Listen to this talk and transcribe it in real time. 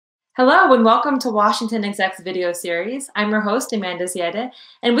Hello and welcome to WashingtonExec's video series. I'm your host, Amanda Ziadeh,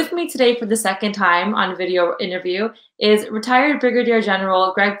 and with me today for the second time on a video interview is retired Brigadier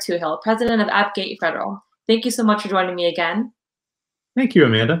General Greg Touhill, President of AppGate Federal. Thank you so much for joining me again. Thank you,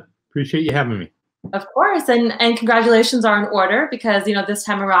 Amanda. Appreciate you having me. Of course, and congratulations are in order because, this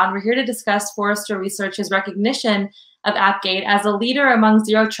time around, we're here to discuss Forrester Research's recognition of AppGate as a leader among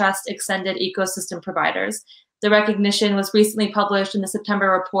Zero Trust extended ecosystem providers. The recognition was recently published in the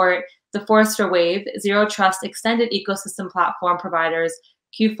September report, the Forrester Wave, Zero Trust Extended Ecosystem Platform Providers,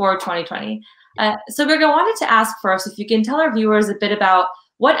 Q4 2020. So Greg, I wanted to ask first if you can tell our viewers a bit about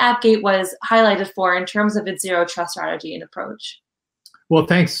what AppGate was highlighted for in terms of its Zero Trust strategy and approach. Well,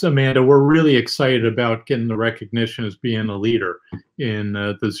 thanks, Amanda. We're really excited about getting the recognition as being a leader in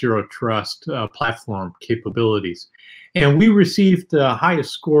the Zero Trust platform capabilities. And we received the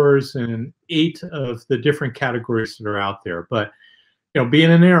highest scores in 8 of the different categories that are out there. But, being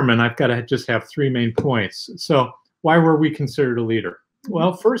an airman, I've got to just have 3 main points. So why were we considered a leader?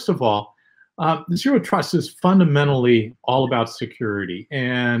 Well, first of all, Zero Trust is fundamentally all about security.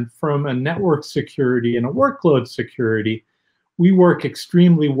 And from a network security and a workload security, we work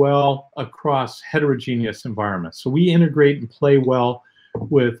extremely well across heterogeneous environments. So we integrate and play well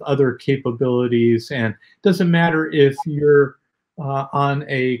with other capabilities, and it doesn't matter if you're on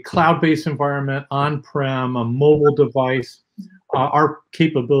a cloud-based environment, on-prem, a mobile device. Our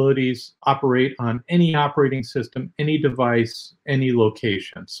capabilities operate on any operating system, any device, any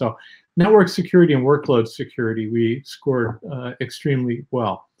location. So network security and workload security, we scored extremely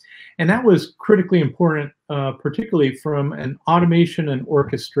well. And that was critically important, particularly from an automation and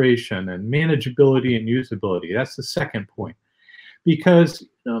orchestration and manageability and usability. That's the second point. Because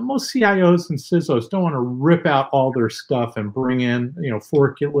most CIOs and CISOs don't want to rip out all their stuff and bring in,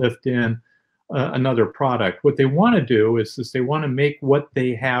 forklift in another product. What they want to do is they want to make what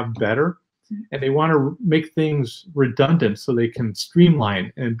they have better, and they want to make things redundant so they can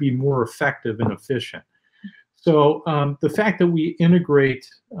streamline and be more effective and efficient. So the fact that we integrate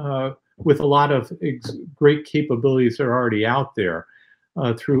with a lot of great capabilities that are already out there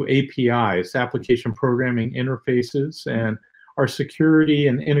through APIs, application programming interfaces, and our security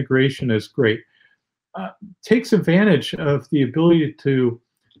and integration is great, takes advantage of the ability to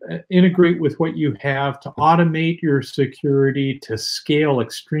integrate with what you have, to automate your security, to scale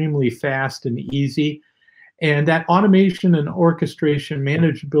extremely fast and easy. And that automation and orchestration,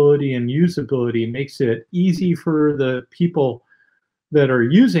 manageability and usability makes it easy for the people that are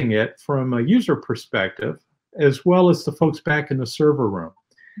using it from a user perspective, as well as the folks back in the server room.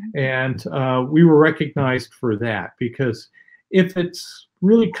 And we were recognized for that, because if it's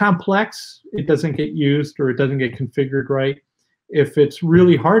really complex, it doesn't get used or it doesn't get configured right. If it's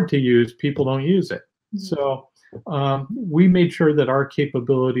really hard to use, people don't use it. So we made sure that our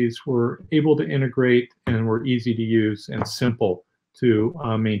capabilities were able to integrate and were easy to use and simple to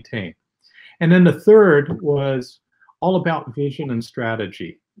maintain. And then the third was all about vision and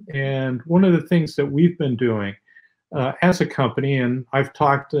strategy. And one of the things that we've been doing as a company, and I've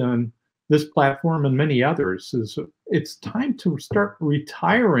talked on this platform and many others, is it's time to start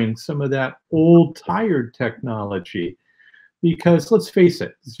retiring some of that old, tired technology. Because let's face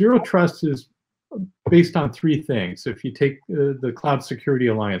it, Zero Trust is based on 3 things if you take the Cloud Security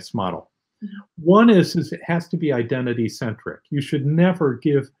Alliance model. One is it has to be identity-centric. You should never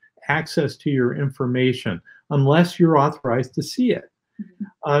give access to your information unless you're authorized to see it.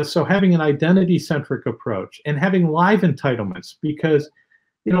 So having an identity-centric approach and having live entitlements, because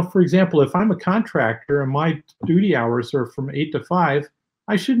for example, if I'm a contractor and my duty hours are from 8 to 5,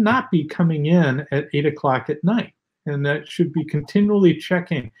 I should not be coming in at 8 o'clock at night. And that should be continually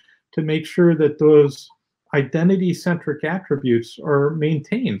checking to make sure that those identity-centric attributes are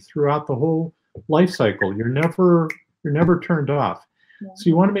maintained throughout the whole life cycle. You're never turned off. Yeah. So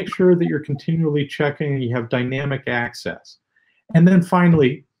you want to make sure that you're continually checking and you have dynamic access. And then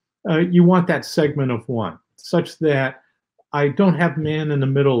finally, you want that segment of one, such that I don't have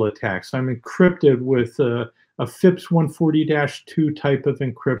man-in-the-middle attacks. I'm encrypted with a FIPS 140-2 type of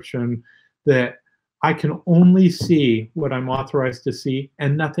encryption that I can only see what I'm authorized to see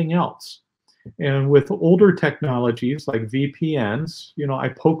and nothing else. And with older technologies like VPNs, I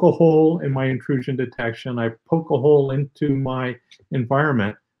poke a hole in my intrusion detection, I poke a hole into my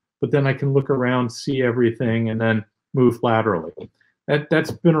environment, but then I can look around, see everything, and then move laterally. That's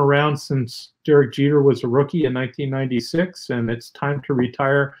been around since Derek Jeter was a rookie in 1996, and it's time to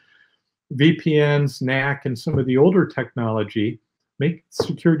retire VPNs, NAC, and some of the older technology, make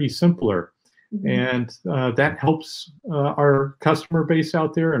security simpler. And that helps our customer base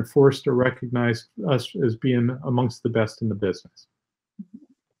out there, and Forrester recognized us as being amongst the best in the business.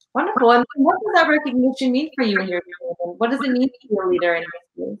 Wonderful. And what does that recognition mean for you in your career? What does it mean to be a leader in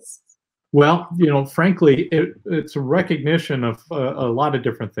this space? Well, frankly, it's a recognition of a lot of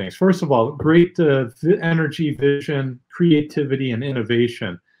different things. First of all, great energy, vision, creativity, and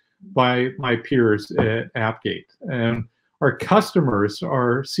innovation by my peers at AppGate. And our customers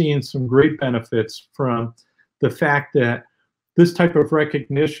are seeing some great benefits from the fact that this type of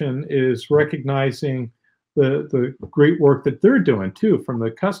recognition is recognizing the great work that they're doing too from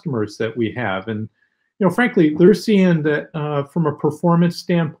the customers that we have. And frankly, they're seeing that from a performance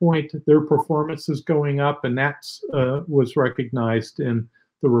standpoint, their performance is going up, and that was recognized in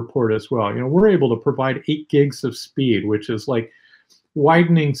the report as well. We're able to provide 8 gigs of speed, which is like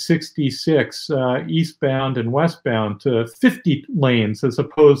widening 66 eastbound and westbound to 50 lanes as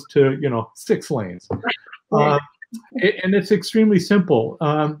opposed to 6 lanes. And it's extremely simple.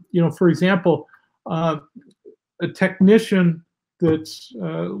 For example, a technician that's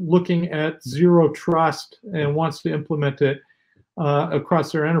looking at zero trust and wants to implement it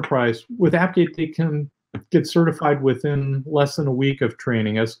across their enterprise, with AppGate, they can get certified within less than a week of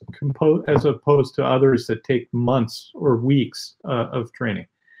training, as opposed to others that take months or weeks of training.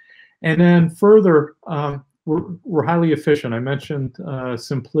 And then further, we're highly efficient. I mentioned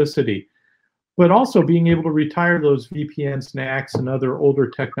simplicity, but also being able to retire those VPNs, NACs, and other older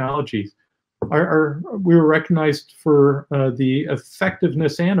technologies. We were recognized for the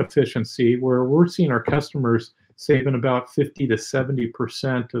effectiveness and efficiency, where we're seeing our customers saving about 50 to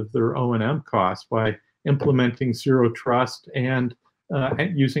 70% of their O&M costs by implementing zero trust and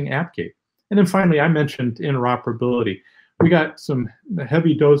using AppGate. And then finally, I mentioned interoperability. We got some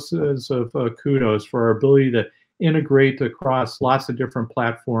heavy doses of kudos for our ability to integrate across lots of different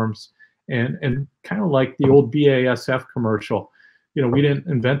platforms, and kind of like the old BASF commercial. We didn't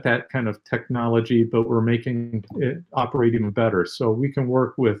invent that kind of technology, but we're making it operate even better. So we can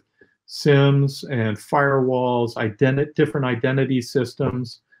work with SIMs and firewalls, different identity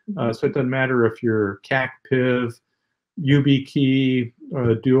systems. So it doesn't matter if you're CAC, PIV, YubiKey,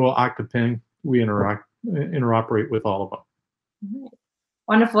 or dual Octoping, we interoperate with all of them.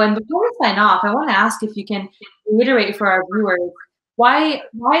 Wonderful. And before we sign off, I want to ask if you can reiterate for our viewers, why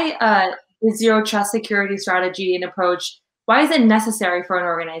is zero trust security strategy and approach, why is it necessary for an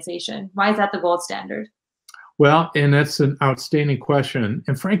organization? Why is that the gold standard? Well, and that's an outstanding question.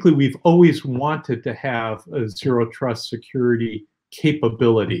 And frankly, we've always wanted to have a zero trust security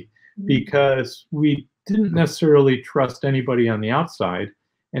capability, because we didn't necessarily trust anybody on the outside.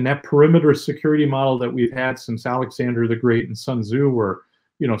 And that perimeter security model that we've had since Alexander the Great and Sun Tzu were,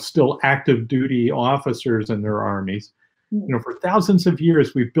 still active duty officers in their armies. For thousands of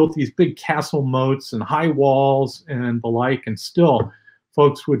years, we've built these big castle moats and high walls and the like, and still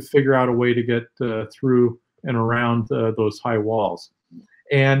folks would figure out a way to get through and around those high walls.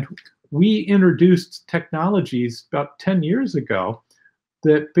 And we introduced technologies about 10 years ago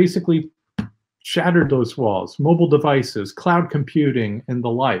that basically shattered those walls: mobile devices, cloud computing, and the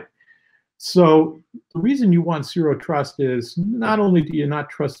like. So the reason you want zero trust is not only do you not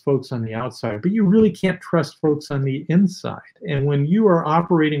trust folks on the outside, but you really can't trust folks on the inside. And when you are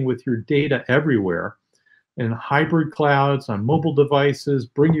operating with your data everywhere, in hybrid clouds, on mobile devices,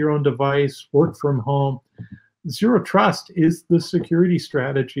 bring your own device, work from home, zero trust is the security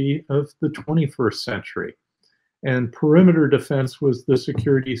strategy of the 21st century. And perimeter defense was the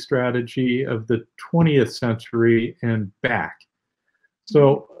security strategy of the 20th century and back.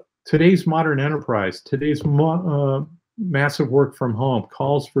 So today's modern enterprise, today's massive work from home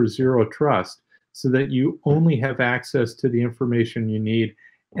calls for zero trust, so that you only have access to the information you need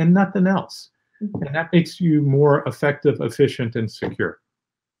and nothing else. And that makes you more effective, efficient, and secure.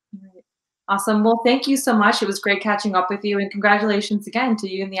 Awesome. Well, thank you so much. It was great catching up with you, and congratulations again to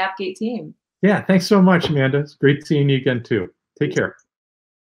you and the AppGate team. Yeah, thanks so much, Amanda. It's great seeing you again, too. Take care.